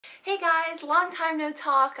Hey guys, long time no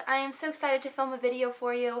talk. I am so excited to film a video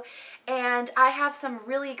for you, and I have some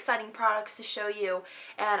really exciting products to show you,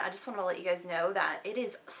 and I just want to let you guys know that it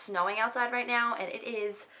is snowing outside right now, and it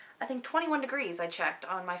is, I think, 21 degrees. I checked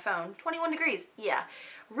on my phone. 21 degrees, yeah.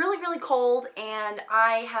 Really, really cold, and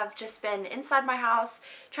I have just been inside my house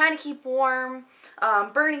trying to keep warm,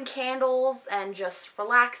 burning candles, and just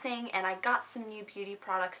relaxing, and I got some new beauty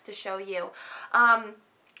products to show you.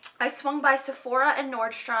 I swung by Sephora and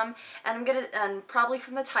Nordstrom, and I'm gonna, probably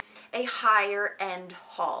from the time, a higher end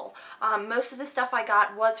haul. Most of the stuff I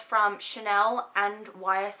got was from Chanel and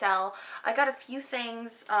YSL. I got a few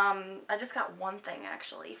things, I just got one thing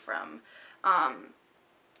actually from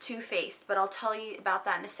Too Faced, but I'll tell you about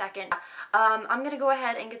that in a second. I'm gonna go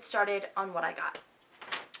ahead and get started on what I got.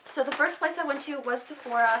 So the first place I went to was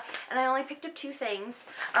Sephora, and I only picked up two things.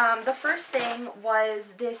 The first thing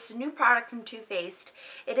was this new product from Too Faced.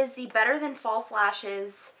 It is the Better Than False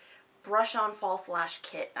Lashes Brush On False Lash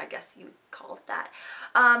Kit, I guess you'd call it that.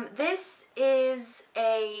 This is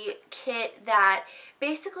a kit that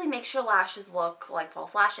basically makes your lashes look like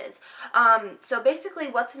false lashes. So basically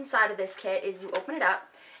what's inside of this kit is you open it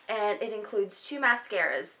up, and it includes two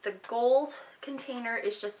mascaras. The gold container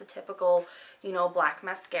is just a typical, black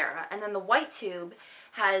mascara, and then the white tube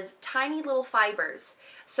has tiny little fibers.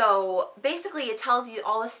 So basically it tells you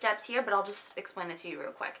all the steps here, but I'll just explain it to you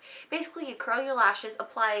real quick. Basically you curl your lashes,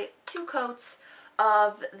 apply 2 coats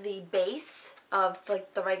of the base of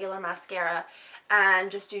like the regular mascara,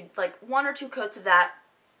 and just do like 1 or 2 coats of that.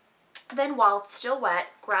 Then while it's still wet,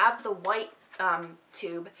 grab the white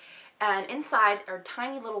tube, and inside are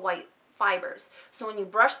tiny little white fibers. So when you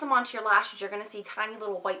brush them onto your lashes, you're going to see tiny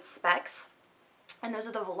little white specks, and those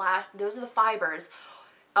are the fibers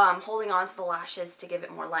holding on to the lashes to give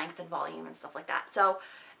it more length and volume and stuff like that. So,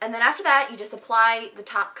 and then after that, you just apply the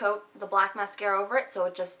top coat, the black mascara over it, so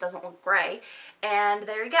it just doesn't look gray. And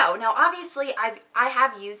there you go. Now, obviously, I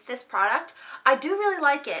have used this product. I do really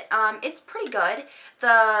like it. It's pretty good.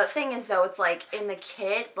 The thing is, though, it's like in the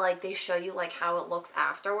kit, like they show you like how it looks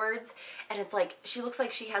afterwards, and it's like she looks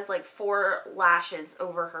like she has like 4 lashes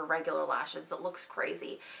over her regular lashes. It looks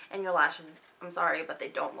crazy, and your lashes, I'm sorry, but they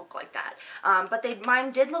don't look like that. But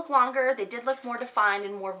mine did look longer. They did look more defined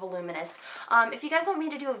and more voluminous. If you guys want me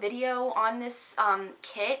to do a video on this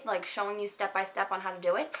kit, like showing you step by step on how to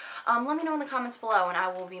do it, let me know in the comments below, and I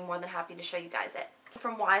will be more than happy to show you guys it.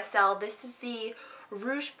 From YSL, this is the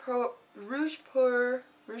Rouge Pur,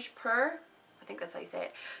 I think that's how you say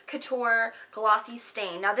it, Couture Glossy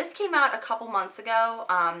Stain. Now this came out a couple months ago.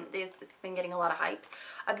 It's been getting a lot of hype.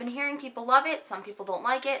 I've been hearing people love it, some people don't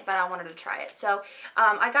like it, but I wanted to try it. So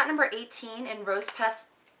I got number 18 in Rose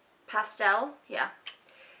Pastel, yeah,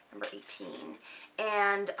 number 18.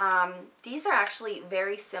 And these are actually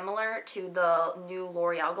very similar to the new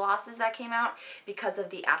L'Oreal glosses that came out because of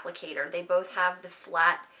the applicator. They both have the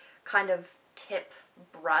flat kind of tip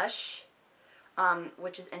brush,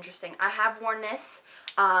 which is interesting. I have worn this.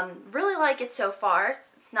 Really like it so far.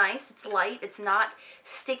 It's nice. It's light. It's not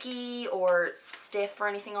sticky or stiff or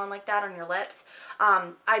anything on like that on your lips.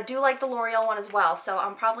 I do like the L'Oreal one as well, so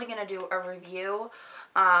I'm probably going to do a review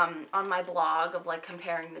on my blog of like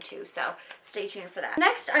comparing the two, so stay tuned for that.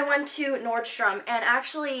 Next, I went to Nordstrom, and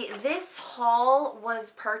actually this haul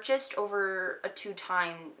was purchased over a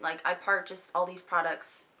 2-time, like I purchased all these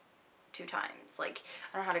products 2 times. Like,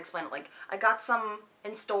 I don't know how to explain it. Like, I got some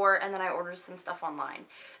in store and then I ordered some stuff online.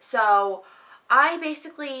 So I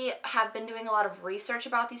basically have been doing a lot of research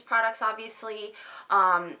about these products, obviously.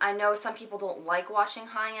 I know some people don't like watching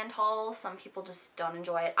high-end hauls. Some people just don't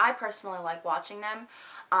enjoy it. I personally like watching them.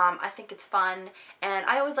 I think it's fun, and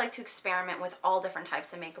I always like to experiment with all different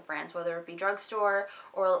types of makeup brands, whether it be drugstore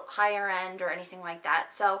or higher end or anything like that.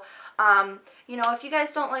 So, if you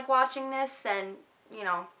guys don't like watching this, then,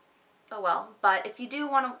 oh well. But if you do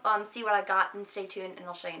want to see what I got, then stay tuned and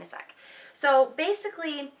I'll show you in a sec. So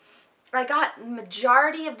basically, I got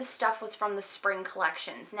majority of the stuff was from the spring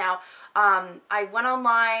collections. Now, I went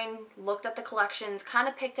online, looked at the collections, kind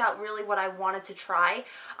of picked out really what I wanted to try,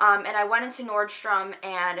 and I went into Nordstrom,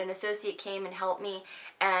 and an associate came and helped me,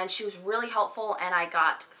 and she was really helpful, and I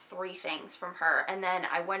got 3 things from her. And then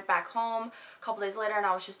I went back home a couple days later, and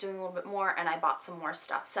I was just doing a little bit more, and I bought some more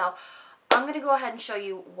stuff. So I'm going to go ahead and show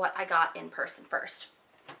you what I got in person first.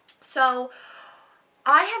 So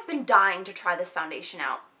I have been dying to try this foundation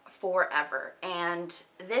out forever, and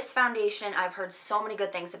this foundation I've heard so many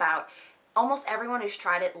good things about. Almost everyone who's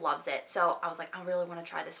tried it loves it, so I was like, I really want to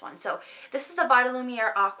try this one. So this is the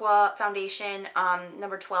Vitalumiere Aqua Foundation,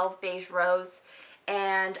 number 12 Beige Rose,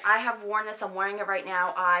 and I have worn this. I'm wearing it right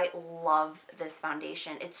now. I love this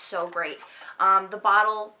foundation. It's so great. The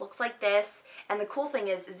bottle looks like this, and the cool thing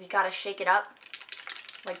is you gotta shake it up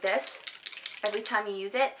like this every time you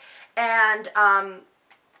use it, and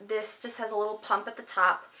this just has a little pump at the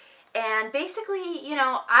top. And basically, you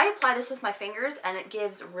know, I apply this with my fingers and it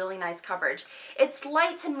gives really nice coverage. It's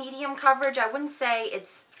light to medium coverage. I wouldn't say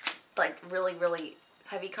it's like really, really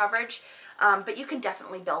heavy coverage, but you can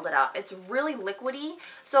definitely build it up. It's really liquidy.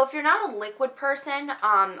 So if you're not a liquid person,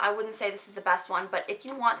 I wouldn't say this is the best one, but if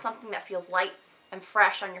you want something that feels light and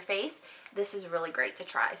fresh on your face, this is really great to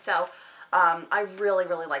try. So I really,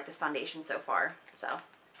 really like this foundation so far. So.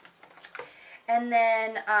 And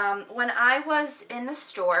then when I was in the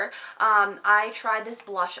store, I tried this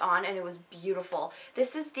blush on and it was beautiful.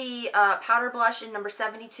 This is the powder blush in number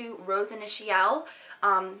 72, Rose Initiale.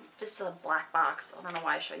 Just a black box. I don't know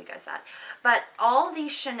why I show you guys that. But all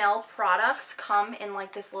these Chanel products come in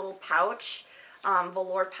like this little pouch,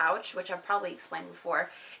 velour pouch, which I've probably explained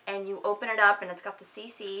before. And you open it up and it's got the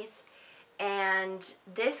CCs. And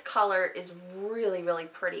this color is really, really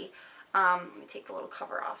pretty. Let me take the little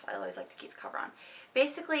cover off. I always like to keep the cover on.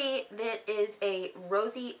 Basically, that is a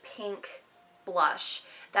rosy pink blush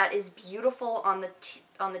that is beautiful on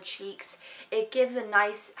the cheeks. It gives a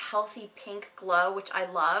nice, healthy pink glow, which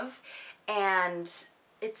I love, and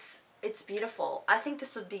it's beautiful. I think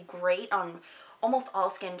this would be great on almost all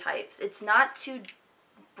skin types. It's not too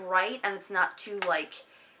bright and it's not too like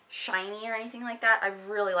shiny or anything like that. I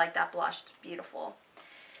really like that blush. It's beautiful.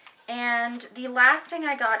 And the last thing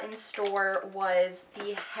I got in store was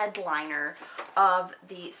the headliner of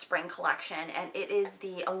the spring collection, and it is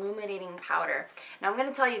the illuminating powder. Now I'm going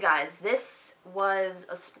to tell you guys, this was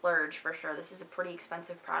a splurge for sure. This is a pretty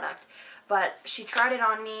expensive product, but she tried it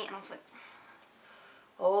on me and I was like,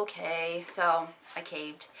 okay, so I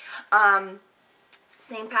caved.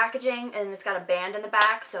 Same packaging, and it's got a band in the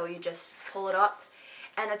back, so you just pull it up.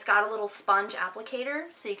 And it's got a little sponge applicator,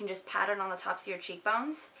 so you can just pat it on the tops of your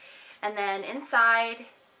cheekbones. And then inside,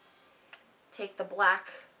 take the black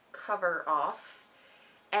cover off.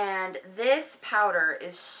 And this powder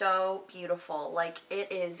is so beautiful. Like,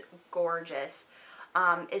 it is gorgeous.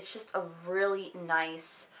 It's just a really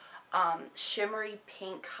nice shimmery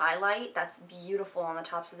pink highlight that's beautiful on the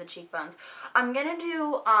tops of the cheekbones. I'm gonna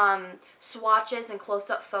do swatches and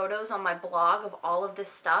close-up photos on my blog of all of this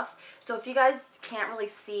stuff, so if you guys can't really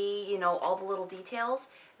see, you know, all the little details,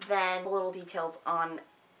 then the little details on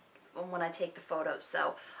when I take the photos.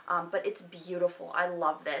 So but it's beautiful. I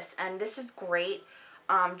love this, and this is great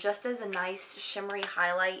just as a nice shimmery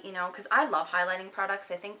highlight, you know, because I love highlighting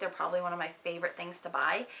products. I think they're probably one of my favorite things to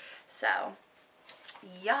buy. So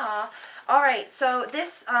yeah. Alright, so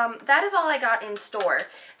this, that is all I got in store.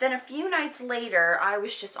 Then a few nights later, I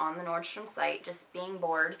was just on the Nordstrom site, just being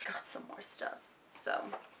bored. Got some more stuff. So,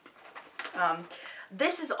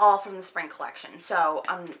 this is all from the spring collection. So,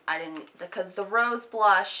 I didn't, because the rose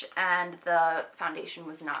blush and the foundation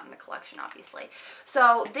was not in the collection, obviously.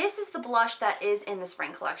 So, this is the blush that is in the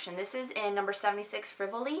spring collection. This is in number 76,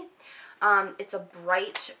 Frivoli. It's a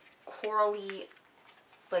bright, corally,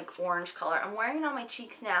 like orange color. I'm wearing it on my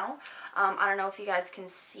cheeks now. I don't know if you guys can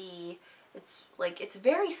see. It's like, it's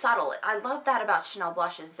very subtle. I love that about Chanel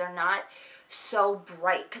blushes. They're not so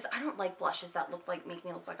bright, because I don't like blushes that make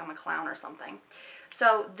me look like I'm a clown or something.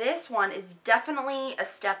 So this one is definitely a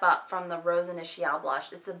step up from the Rose Initiale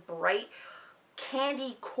blush. It's a bright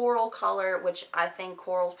candy coral color, which I think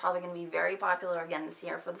coral is probably going to be very popular again this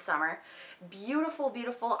year for the summer. Beautiful,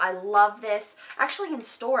 beautiful. I love this. Actually, in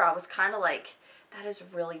store, I was kind of like, that is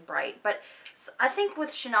really bright. But I think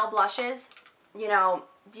with Chanel blushes, you know,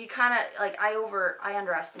 you kind of, like, I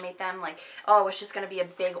underestimate them. Like, oh, it's just going to be a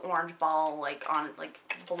big orange ball, like,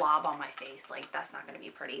 blob on my face. Like, that's not going to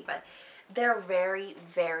be pretty. But they're very,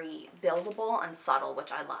 very buildable and subtle,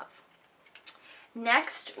 which I love.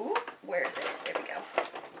 Next, ooh, where is it? There we go.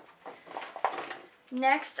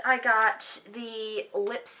 Next, I got the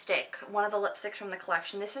lipstick, one of the lipsticks from the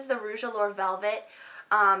collection. This is the Rouge Allure Velvet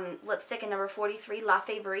lipstick in number 43, La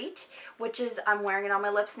Favorite, which is, I'm wearing it on my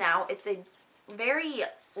lips now. It's a very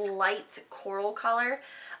light coral color.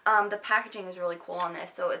 The packaging is really cool on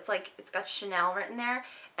this. So it's like, it's got Chanel written there,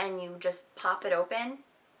 and you just pop it open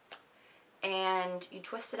and you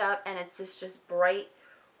twist it up, and it's this just bright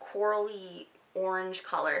corally orange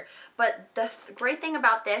color. But the great thing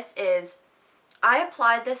about this is I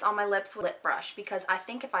applied this on my lips with a lip brush, because I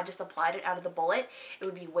think if I just applied it out of the bullet, it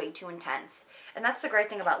would be way too intense. And that's the great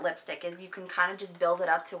thing about lipstick, is you can kind of just build it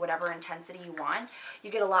up to whatever intensity you want. You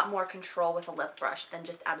get a lot more control with a lip brush than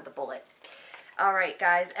just out of the bullet. All right,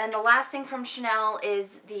 guys, and the last thing from Chanel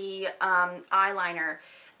is the eyeliner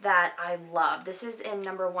that I love. This is in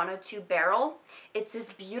number 102 Barrel. It's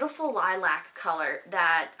this beautiful lilac color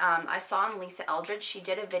that I saw on Lisa Eldridge. She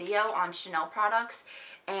did a video on Chanel products,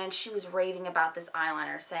 and she was raving about this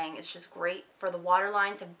eyeliner, saying it's just great for the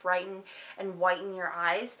waterline to brighten and whiten your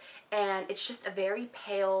eyes, and it's just a very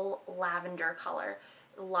pale lavender color.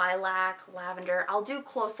 Lilac, lavender. I'll do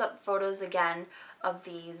close-up photos again of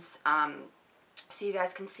these so you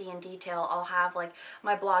guys can see in detail. I'll have like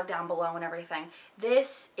my blog down below and everything.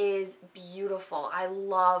 This is beautiful. I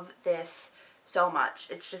love this so much.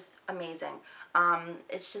 It's just amazing.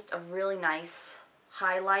 It's just a really nice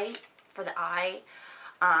highlight for the eye.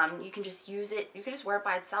 You can just use it, you can just wear it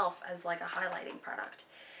by itself as like a highlighting product.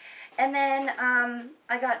 And then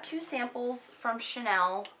I got 2 samples from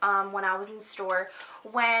Chanel when I was in store.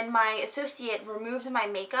 When my associate removed my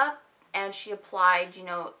makeup and she applied, you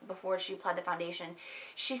know, before she applied the foundation,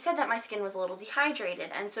 she said that my skin was a little dehydrated,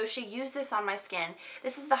 and so she used this on my skin.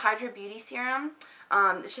 This is the Hydra Beauty Serum.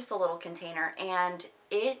 It's just a little container, and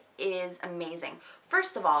it is amazing.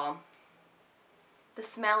 First of all, the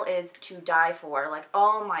smell is to die for. Like,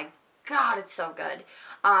 oh my God, it's so good.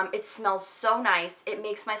 It smells so nice. It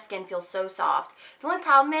makes my skin feel so soft. The only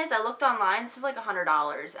problem is I looked online, this is like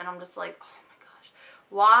 $100, and I'm just like, oh my gosh,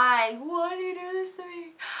 why do you do this to me?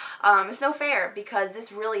 It's no fair, because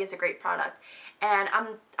this really is a great product. And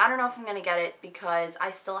I don't know if I'm going to get it because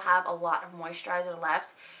I still have a lot of moisturizer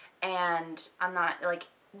left, and I'm not, like,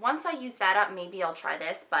 once I use that up, maybe I'll try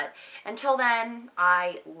this, but until then,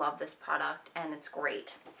 I love this product, and it's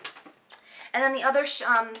great. And then the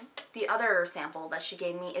other sample that she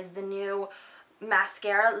gave me is the new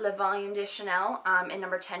mascara Le Volume de Chanel in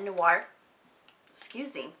number 10 Noir.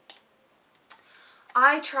 Excuse me.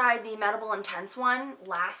 I tried the Medable Intense one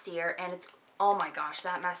last year, and it's, oh my gosh,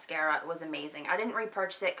 that mascara was amazing. I didn't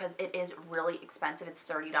repurchase it because it is really expensive. It's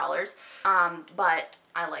 $30. But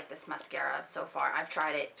I like this mascara so far. I've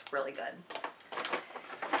tried it. It's really good.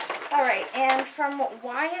 All right, and from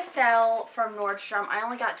YSL from Nordstrom, I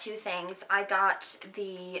only got 2 things. I got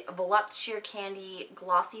the Volupte Sheer Candy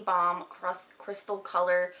Glossy Balm Crystal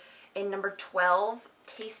Color in number 12,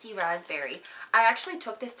 Tasty Raspberry. I actually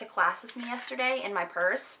took this to class with me yesterday in my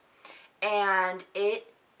purse, and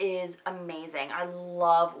it is amazing. I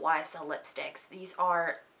love YSL lipsticks. These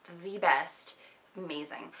are the best.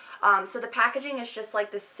 Amazing. So the packaging is just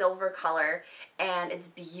like this silver color, and it's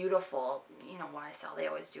beautiful. You know, YSL, they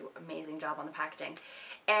always do an amazing job on the packaging.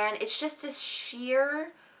 And it's just this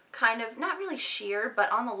sheer kind of, not really sheer,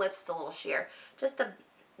 but on the lips it's a little sheer. Just a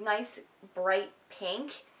nice bright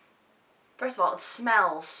pink. First of all, it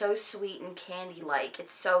smells so sweet and candy-like.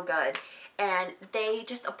 It's so good. And they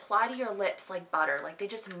just apply to your lips like butter. Like, they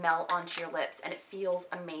just melt onto your lips, and it feels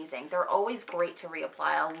amazing. They're always great to reapply.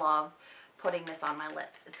 I love putting this on my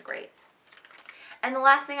lips. It's great. And the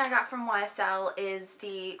last thing I got from YSL is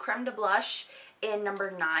the Creme de Blush in number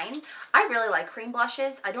 9. I really like cream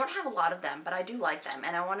blushes. I don't have a lot of them, but I do like them,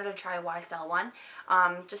 and I wanted to try a YSL one.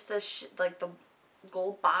 Just like the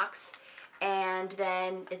gold box, and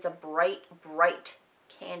then it's a bright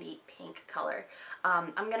candy pink color.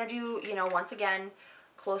 I'm gonna do, you know, once again,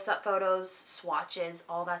 close-up photos, swatches,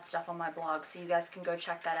 all that stuff on my blog, so you guys can go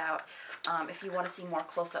check that out if you want to see more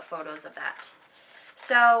close-up photos of that.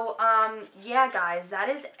 So, yeah, guys, that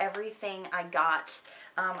is everything I got.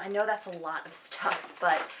 I know that's a lot of stuff,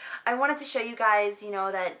 but I wanted to show you guys, you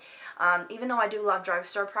know, that even though I do love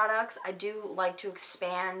drugstore products, I do like to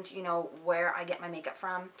expand, you know, where I get my makeup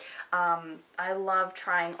from. I love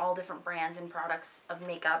trying all different brands and products of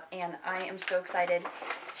makeup, and I am so excited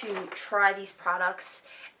to try these products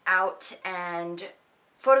out and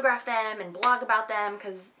photograph them and blog about them,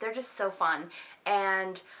 because they're just so fun.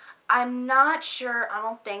 And I'm not sure, I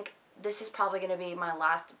don't think this is probably going to be my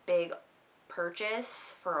last big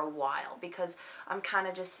purchase for a while, because I'm kind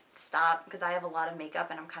of just stopped, because I have a lot of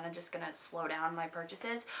makeup, and I'm kind of just going to slow down my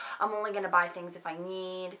purchases. I'm only going to buy things if I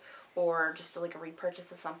need, or just like a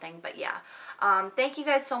repurchase of something. But yeah, thank you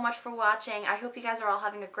guys so much for watching. I hope you guys are all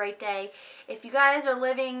having a great day. If you guys are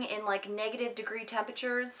living in like -degree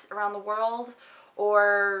temperatures around the world,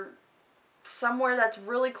 or somewhere that's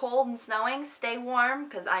really cold and snowing, stay warm,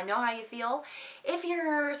 because I know how you feel. If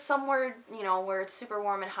you're somewhere, you know, where it's super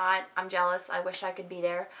warm and hot, I'm jealous. I wish I could be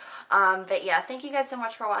there. But yeah, thank you guys so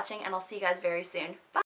much for watching, and I'll see you guys very soon. Bye!